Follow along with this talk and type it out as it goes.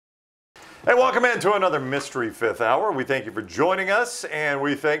Hey, welcome into another Mystery Fifth Hour. We thank you for joining us, and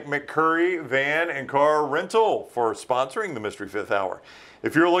we thank McCurry Van Car Rental for sponsoring the Mystery Fifth Hour.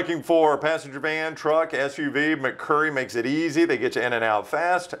 If you're looking for a passenger van, truck, SUV, McCurry makes it easy. They get you in and out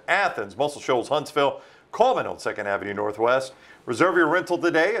fast. Athens, Muscle Shoals, Huntsville, Coleman on 2nd Avenue Northwest. Reserve your rental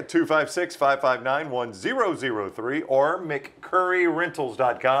today at 256-559-1003 or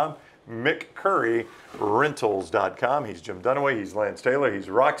McCurryRentals.com. McCurryRentals.com. He's Jim Dunaway. He's Lance Taylor. He's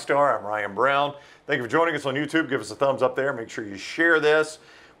Rockstar. I'm Ryan Brown. Thank you for joining us on YouTube. Give us a thumbs up there. Make sure you share this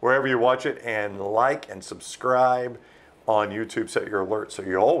wherever you watch it, and like and subscribe on YouTube. Set your alerts so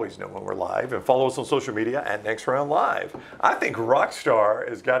you always know when we're live, and follow us on social media at Next Round Live. I think Rockstar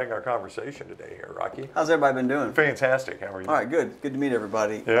is guiding our conversation today here, Rocky. How's everybody been doing? Fantastic. How are you? All right, good. Good to meet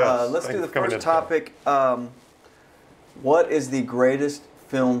everybody. Yes. Let's do the first topic. What is the greatest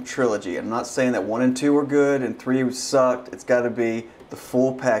film trilogy? I'm not saying that 1 and 2 were good and 3 sucked. It's got to be the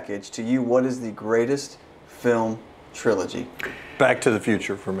full package. To you, what is the greatest film trilogy? Back to the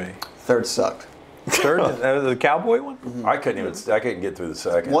Future for me. Third sucked. Third, the cowboy one? Mm-hmm. I couldn't get through the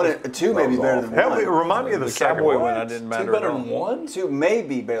second. 1 and 2 may be better than 1. Remind me of the cowboy one. one. I didn't matter. 2 better than 1? 2 may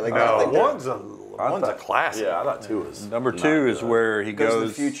be better. Like, No, I think one's a classic. Yeah, I thought 2 was. Number 2 is where he Goes to goes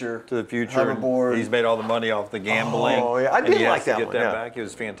the future, To the future. hoverboard. He's made all the money off the gambling. Oh, yeah. I and did he has like to that get one, that yeah. back. It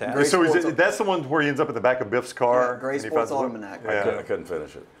was fantastic. Great So Sports- that's the one where he ends up in the back of Biff's car. Yeah, Gray and he Sports finds the- Almanac. Yeah. I couldn't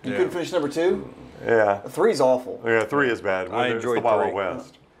finish it. You couldn't finish number 2? Yeah. 3's awful. Yeah, 3 is bad. I It's enjoyed the Wild 3.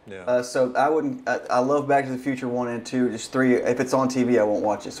 West. Yeah. So I wouldn't. I love Back to the Future 1 and 2. Just 3. If it's on TV, I won't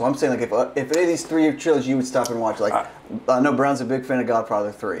watch it. So I'm saying, like, if any of these 3 trilogies you would stop and watch, like, I know Brown's a big fan of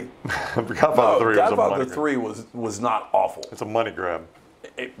Godfather 3. Godfather 3 Godfather was a money 3 was not awful. It's a money grab.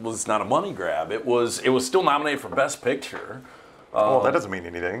 It was not a money grab. It was still nominated for Best Picture. Well, that doesn't mean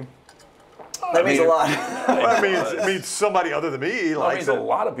anything. That means a lot. It means somebody other than me That likes means a it.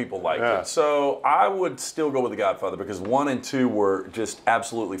 lot of people liked Yeah. it. So I would still go with The Godfather because 1 and 2 were just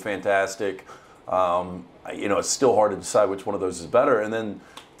absolutely fantastic. It's still hard to decide which one of those is better. And then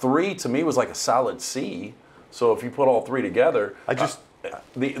 3 to me was like a solid C. So if you put all 3 together,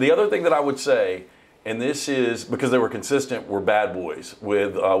 the other thing that I would say, and this is because they were consistent, were Bad Boys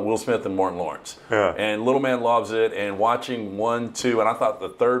with Will Smith and Martin Lawrence. Yeah. And Little Man Loves It, and watching 1, 2, and I thought the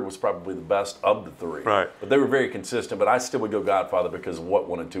third was probably the best of the 3. Right. But they were very consistent. But I still would go Godfather because of what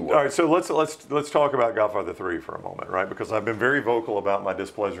 1 and 2 were. All right, so let's talk about Godfather 3 for a moment, right? Because I've been very vocal about my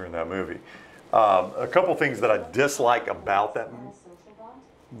displeasure in that movie. A couple things that I dislike about that movie.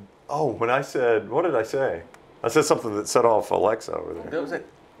 Oh, what did I say? I said something that set off Alexa over there. That was it.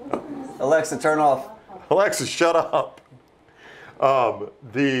 Alexa, turn off. Alexa, shut up.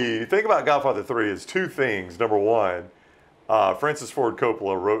 The thing about Godfather 3 is 2 things. Number 1, Francis Ford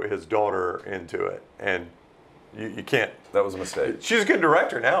Coppola wrote his daughter into it, and you can't. That was a mistake. She's a good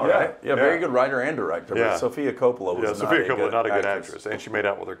director now, right? Yeah, very good writer and director. Yeah. But Sophia Coppola was Sophia Coppola, not a good actress. And she made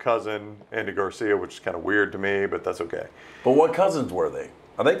out with her cousin, Andy Garcia, which is kind of weird to me, but that's okay. But what cousins were they?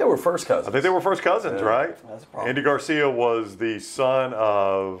 I think they were first cousins. I think they were first cousins, right? That's a problem. Andy Garcia was the son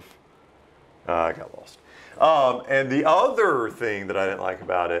of... I got lost. And the other thing that I didn't like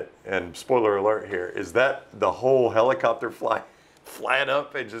about it, and spoiler alert here, is that the whole helicopter flying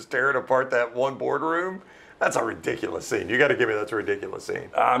up and just tearing apart that one boardroom. That's a ridiculous scene. You got to give me that's a ridiculous scene.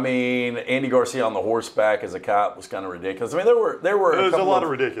 I mean, Andy Garcia on the horseback as a cop was kind of ridiculous. I mean, there were There's a couple lot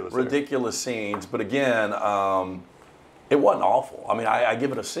of of ridiculous scenes, but again, it wasn't awful. I mean, I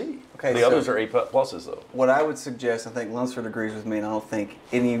give it a C. Okay, the so- others are A pluses though. What I would suggest, I think Lunsford agrees with me, and I don't think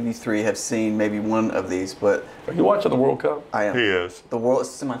any of you 3 have seen maybe one of these, but Are you watching the World Cup? I am. He is. The world, it's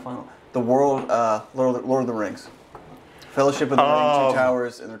semifinal. The world, Lord of the Rings. Fellowship of the Ring, 2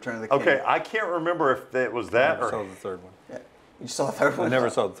 Towers, and the Return of the King. Okay, I can't remember if it was that I saw or... the third one. Yeah. You saw the third one? I never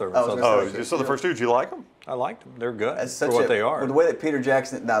saw the third I one. was I gonna saw Oh, say- you saw the first 2. Did you like them? I liked them. They're good It's for such what a- they are. With the way that Peter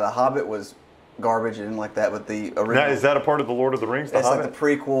Jackson, now The Hobbit was garbage and like that, but the original. Now, is that a part of the Lord of the Rings? The It's Hobbit? like the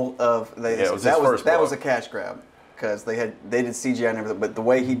prequel of. it was that his was first that was a book. cash grab because they did CGI and everything, but the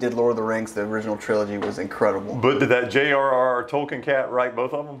way he did Lord of the Rings, the original trilogy, was incredible. But did that J.R.R. Tolkien cat write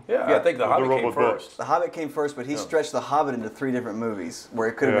both of them? Yeah, I think the Hobbit They're came both books. first. The Hobbit came first, but he stretched The Hobbit into 3 different movies, where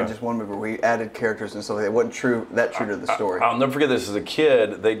it could have Yeah. been just one movie, where he added characters and stuff. It wasn't true to the story. I'll never forget this. As a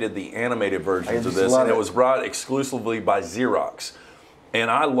kid, they did the animated versions of just this, love and it it. was brought exclusively by Xerox.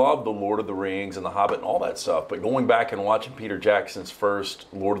 And I loved the Lord of the Rings and the Hobbit and all that stuff. But going back and watching Peter Jackson's first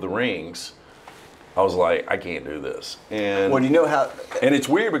Lord of the Rings, I was like, I can't do this. And Well, do you know how? and it's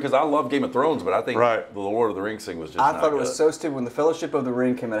weird because I love Game of Thrones, but I think Right. the Lord of the Rings thing was just I not thought it was good. so stupid when the Fellowship of the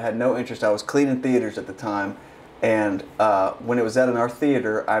Ring came out. I had no interest. I was cleaning theaters at the time, And when it was at our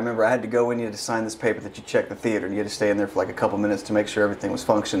theater, I remember I had to go in. You had to sign this paper that you check the theater, and you had to stay in there for like a couple minutes to make sure everything was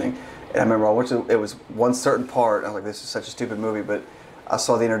functioning. And I remember it was one certain part. I was like, this is such a stupid movie, but I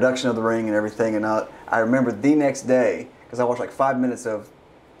saw the introduction of the ring and everything, and I remember the next day, because I watched like 5 minutes of,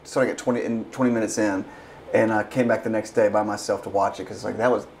 starting at 20 minutes in, and I came back the next day by myself to watch it, because like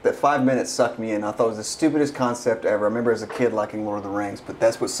that 5 minutes sucked me in. I thought it was the stupidest concept ever. I remember as a kid liking Lord of the Rings, but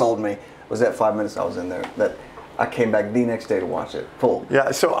that's what sold me, was that 5 minutes I was in there. That I came back the next day to watch it full.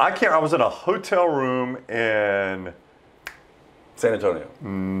 Yeah, so I was in a hotel room in San Antonio.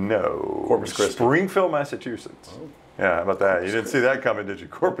 No. Corpus Christi. Springfield, Massachusetts. Oh. Yeah, how about that? You didn't see that coming, did you?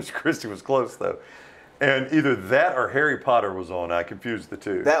 Corpus Christi was close, though. And either that or Harry Potter was on. I confused the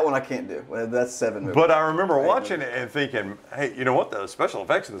two. That one I can't do. That's 7 movies. But I remember watching it and thinking, hey, you know what? The special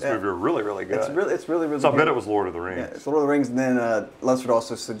effects in this movie are really, really good. It's really So I good. bet it was Lord of the Rings. Yeah, it's Lord of the Rings, and then Lunsford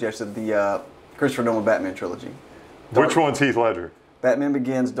also suggested the Christopher Nolan Batman trilogy. Which one's Heath Ledger? Batman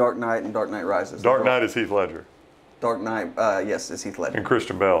Begins, Dark Knight, and Dark Knight Rises. Dark Knight is Heath Ledger. Dark Knight, yes, is Heath Ledger. And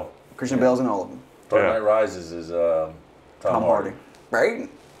Christian Bale. Christian Bale's in all of them. Dark Knight Rises is Tom Hardy. Right?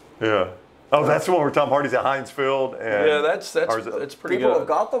 Yeah. Oh, that's the one where Tom Hardy's at Heinz Field. And, Yeah, that's pretty People good. of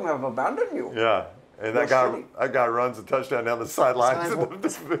Gotham have abandoned you. Yeah. And that guy runs a touchdown down the sidelines.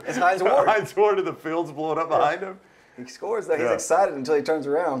 It's Heinz Ward. Heinz Ward and the field's blowing up behind him. He scores that. He's excited until he turns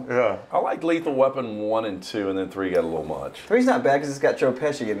around. Yeah. I like Lethal Weapon 1 and 2, and then 3 got a little much. 3's not bad because it's got Joe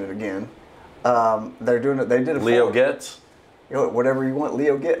Pesci in it again. They're doing it. They did it. Leo Getz? You know, whatever you want,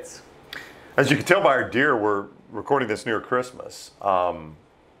 Leo gets. As you can tell by our deer, we're recording this near Christmas.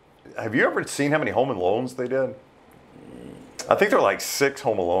 Have you ever seen how many Home Alones they did? I think there are like 6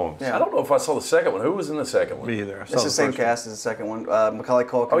 Home Alones. Yeah. I don't know if I saw the second one. Who was in the second one? Me either. It's the same cast as the second one. Macaulay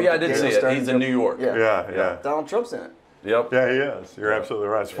Culkin. Oh, yeah, I did Daniel see it. Stern, He's in New York. Yeah. Donald Trump's in it. Yep. Yeah, he is. You're absolutely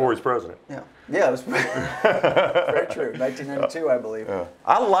right. It's before he's president. Yeah. Yeah, it was very true. 1992, I believe. Yeah.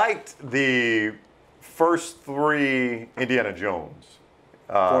 I liked the first 3 Indiana Jones.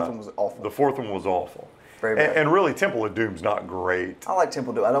 Fourth one was awful. The fourth one was awful. Very bad. And really, Temple of Doom's not great. I like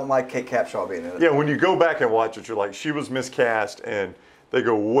Temple Doom. I don't like Kate Capshaw being in it. Yeah, when you go back and watch it, you're like, she was miscast, and they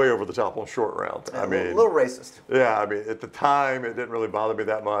go way over the top on short round. Yeah, a little racist. Yeah, I mean, at the time, it didn't really bother me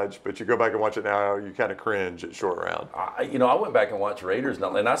that much, but you go back and watch it now, you kind of cringe at short round. I went back and watched Raiders,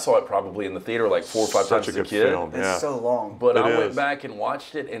 and I saw it probably in the theater like 4 or 5 times as a kid. Film. It's so long. But I went back and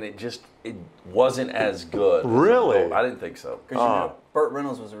watched it, and it wasn't as good. Really? I didn't think so. Because you know, Burt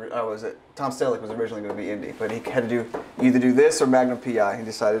Reynolds Tom Selleck was originally going to be Indy, but he had to either do this or Magnum PI. He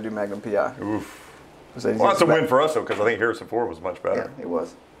decided to do Magnum PI. Oof. Well, that's a win for us, though, because I think Harrison Ford was much better. Yeah, he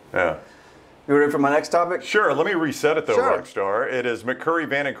was. Yeah. You ready for my next topic? Sure. Let me reset it, though, Sure. Rockstar. It is McCurry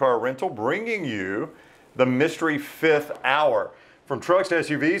Van Car Rental bringing you the Mystery 5th Hour. From trucks to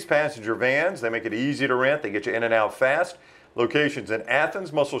SUVs, passenger vans, they make it easy to rent. They get you in and out fast. Locations in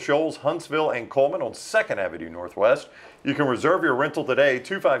Athens, Muscle Shoals, Huntsville, and Coleman on 2nd Avenue Northwest. You can reserve your rental today,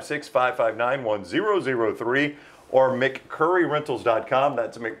 256-559-1003, or McCurryRentals.com.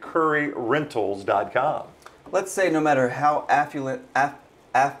 That's McCurryRentals.com. Let's say no matter how affluent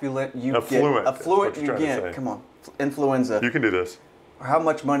you get, come on, influenza. You can do this. Or how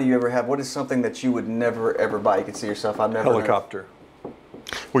much money you ever have, what is something that you would never ever buy? You can see yourself, I've never. Helicopter.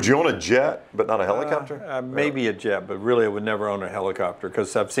 Would you own a jet, but not a helicopter? Maybe a jet, but really I would never own a helicopter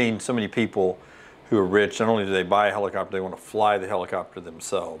because I've seen so many people who are rich. Not only do they buy a helicopter, they want to fly the helicopter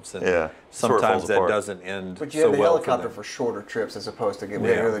themselves. And sometimes that doesn't end But you so have the well helicopter for for shorter trips as opposed to getting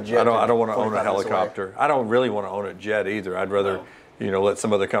them. the jet. I don't want to own a 45 minutes away. helicopter. I don't really want to own a jet either. I'd rather let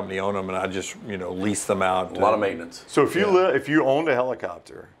some other company own them and I just lease them out. A lot of maintenance. So if you owned a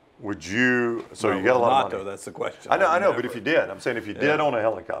helicopter, would you? So you got a lot of money. That's the question. I know, but if you did, I'm saying if you did own a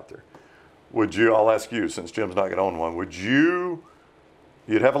helicopter, would you? I'll ask you since Jim's not going to own one. Would you?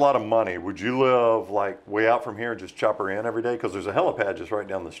 You'd have a lot of money. Would you live like way out from here and just chop her in every day? Because there's a helipad just right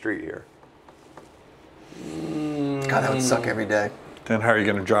down the street here. God, that would suck every day. Then how are you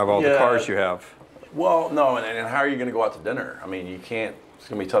going to drive all the cars you have? Well, no, and how are you going to go out to dinner? I mean, you can't. It's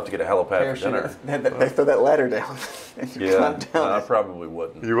going to be tough to get a helipad for dinner. They throw that ladder down. And you climb down no, I it. probably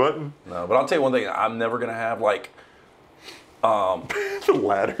wouldn't. You wouldn't? No, but I'll tell you one thing. I'm never going to have like. The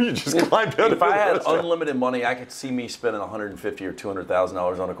ladder. You just climb down. If I had unlimited money, I could see me spending $150,000 or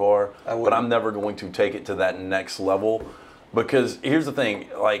 $200,000 on a car. But I'm never going to take it to that next level, because here's the thing.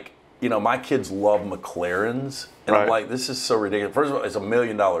 Like, my kids love McLarens, and I'm like, this is so ridiculous. First of all, it's $1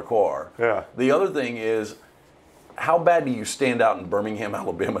 million car. Yeah. The other thing is, how bad do you stand out in Birmingham,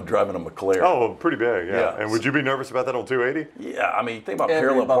 Alabama, driving a McLaren? Oh, pretty big, yeah. And would you be nervous about that on 280? Yeah, I mean, think about Every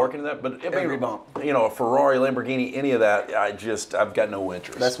parallel bump. parking and that, but Every bump. a Ferrari, Lamborghini, any of that, I've got no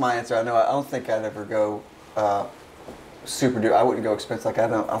interest. That's my answer. I know. I don't think I'd ever go super duper. I wouldn't go expensive. Like I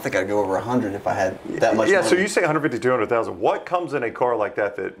don't think I'd go over 100 if I had that much. Yeah. money. So you say 150, 200,000. What comes in a car like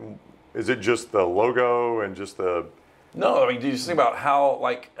that? That is it just the logo and just the? No, I mean, do you just think about how,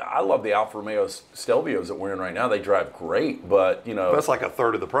 like, I love the Alfa Romeo Stelvios that we're in right now. They drive great, but, you know. That's like a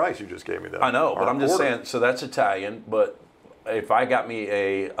third of the price you just gave me, though. I know, but I'm just saying, so that's Italian, but if I got me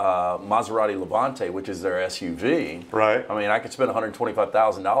a Maserati Levante, which is their SUV, right? I mean, I could spend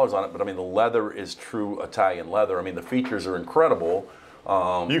 $125,000 on it, but I mean, the leather is true Italian leather. I mean, the features are incredible.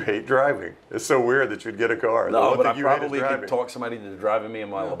 You hate driving. It's so weird that you'd get a car. No, but I probably could talk somebody into driving me in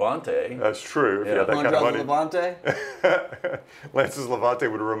my Levante. That's true. If you had that kind of money. Levante? Lance's Levante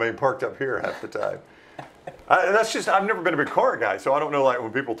would remain parked up here half the time. That's just, I've never been a big car guy, so I don't know, like,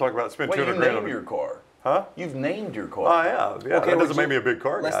 when people talk about spending $200 grand on you named your car. Huh? You've named your car. I have. Yeah, Okay, that doesn't make me a big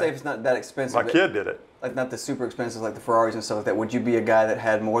car guy. Let's say if it's not that expensive. My kid did it. Like not the super expensive, like the Ferraris and stuff like that. Would you be a guy that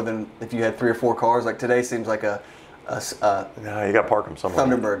had more than, if you had 3 or 4 cars? Like today seems like a no, you got to park them somewhere.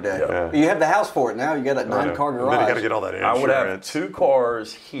 Thunderbird day. Yeah. You have the house for it now. You got a 9-car garage. And then you got to get all that insurance. I would have 2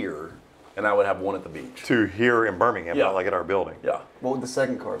 cars here, and I would have 1 at the beach. 2 here in Birmingham, Yeah. not like at our building. Yeah. What would the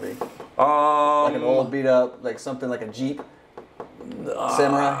second car be? Like an old beat up, like something like a Jeep?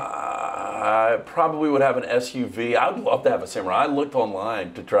 Samurai? I probably would have an SUV. I would love to have a Samurai. I looked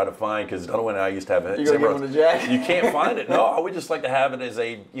online to try to find, because Dunaway and I used to have a You gonna Samurai. give one to Jack? You can't find it. No, I would just like to have it as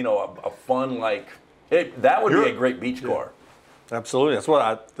a, you know, a fun, like, that would be a great beach car. Absolutely. That's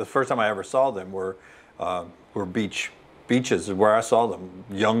what the first time I ever saw them were beaches is where I saw them.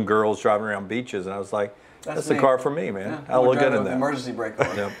 Young girls driving around beaches, and I was like, that's the car for me, man. I'll look good in that. Emergency brake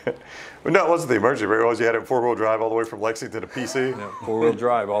on. Yeah. But no, it wasn't the emergency brake. It was you had it 4-wheel drive all the way from Lexington to PC. Yeah, 4-wheel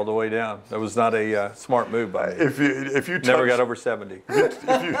drive all the way down. That was not a smart move by me. If you Never got over 70.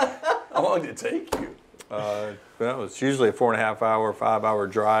 How long did it take you? Well, it was usually a 4.5 hour, 5-hour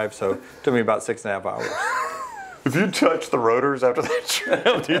drive, so it took me about 6.5 hours. If you touched the rotors after that trip,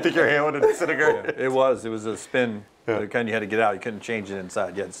 do you think your hand would disintegrate? Yeah, it was a spin. The kind you had to get out. You couldn't change it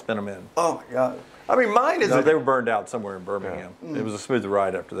inside. You had to spin them in. Oh my God. I mean, mine is. No, they were burned out somewhere in Birmingham. Yeah. It was a smooth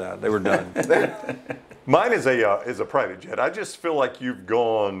ride after that. They were done. Mine is a private jet. I just feel like you've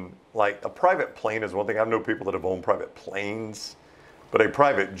gone, like, a private plane is one thing. I know people that have owned private planes, but a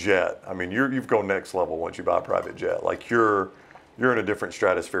private jet, I mean, you've gone next level once you buy a private jet. Like, you're in a different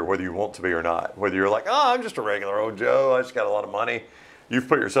stratosphere, whether you want to be or not. Whether you're like, oh, I'm just a regular old Joe, I just got a lot of money. You've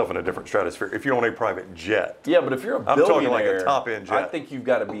put yourself in a different stratosphere if you own a private jet. Yeah, but if you're a billionaire, I'm talking like a top-end jet. I think you've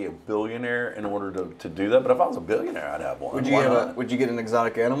got to be a billionaire in order to do that. But if I was a billionaire, I'd have one. Would you get an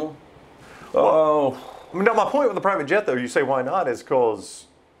exotic animal? Oh. No, my point with the private jet, though, you say why not, is because,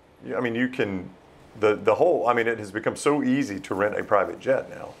 I mean, you can, the whole, I mean, it has become so easy to rent a private jet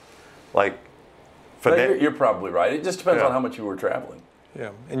now. Like, you're probably right. It just depends on how much you were traveling.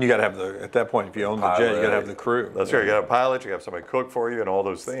 Yeah, and you got to have at that point, if you own the jet, you got to have the crew. That's right. You got a pilot, you have somebody cook for you, and all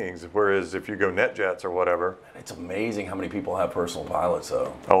those things. Whereas if you go net jets or whatever, it's amazing how many people have personal pilots,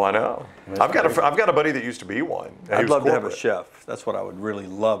 though. Oh, I know. I've got a buddy that used to be one. I'd love to have a chef. That's what I would really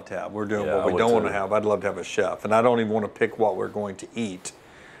love to have. We're doing what we don't want to have. I'd love to have a chef, and I don't even want to pick what we're going to eat.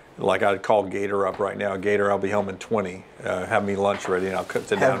 Like I'd call Gator up right now. Gator, I'll be home in 20. Have me lunch ready, and I'll sit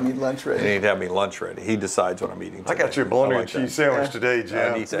down. Have me lunch ready. And he'd have me lunch ready. He decides what I'm eating today. I got you a bologna and cheese sandwich today,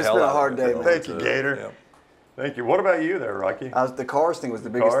 Jim. It's been a hard day, man. Thank you, Gator. Yeah. Thank you. What about you there, Rocky? The cars thing was the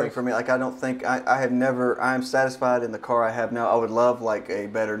biggest thing for me. Like I don't think I am satisfied in the car I have now. I would love like a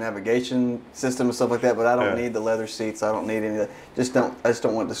better navigation system and stuff like that, but I don't need the leather seats. I don't need any of that. I just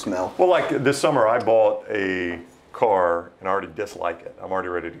don't want the smell. Well, like this summer, I bought a car and I already dislike it. I'm already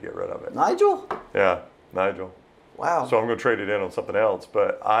ready to get rid of it. Nigel? Yeah, Nigel. Wow. So I'm going to trade it in on something else.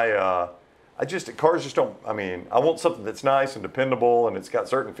 But cars just don't, I mean, I want something that's nice and dependable and it's got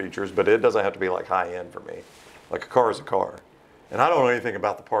certain features, but it doesn't have to be like high end for me. Like a car is a car. And I don't know anything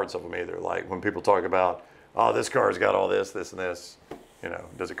about the parts of them either. Like when people talk about, oh, this car's got all this, this, and this. You know,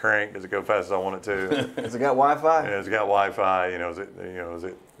 does it crank? Does it go fast as I want it to? Has it got Wi-Fi? Has it got Wi-Fi? Has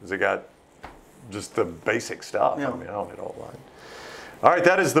it got just the basic stuff? Yeah. I mean, I don't need all that. All right,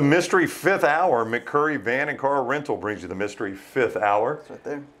 that is the Mystery Fifth Hour. McCurry Van and Car Rental brings you the Mystery Fifth Hour. It's right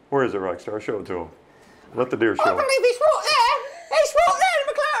there. Where is it, Rockstar? Show it to him. Let the deer show I him. believe it's right there. It's right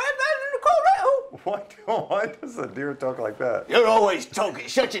there, McCurry Car Rental. Why does the deer talk like that? You're always talking.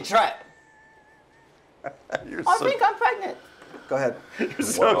 Shut your trap. I think I'm pregnant. Go ahead. You're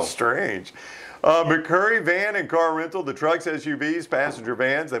so strange. McCurry Van and Car Rental, the trucks, SUVs, passenger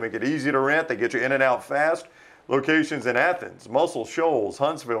vans. They make it easy to rent. They get you in and out fast. Locations in Athens, Muscle Shoals,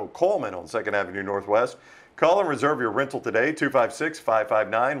 Huntsville, Coleman on 2nd Avenue Northwest. Call and reserve your rental today,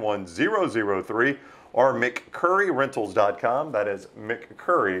 256-559-1003 or McCurryRentals.com. That is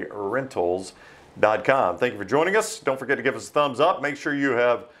McCurryRentals.com. mysteryfifthhour.com. Thank you for joining us. Don't forget to give us a thumbs up. Make sure you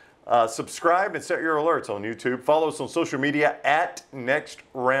have subscribed and set your alerts on YouTube. Follow us on social media at Next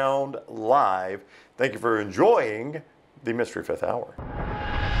Round Live. Thank you for enjoying the Mystery Fifth Hour.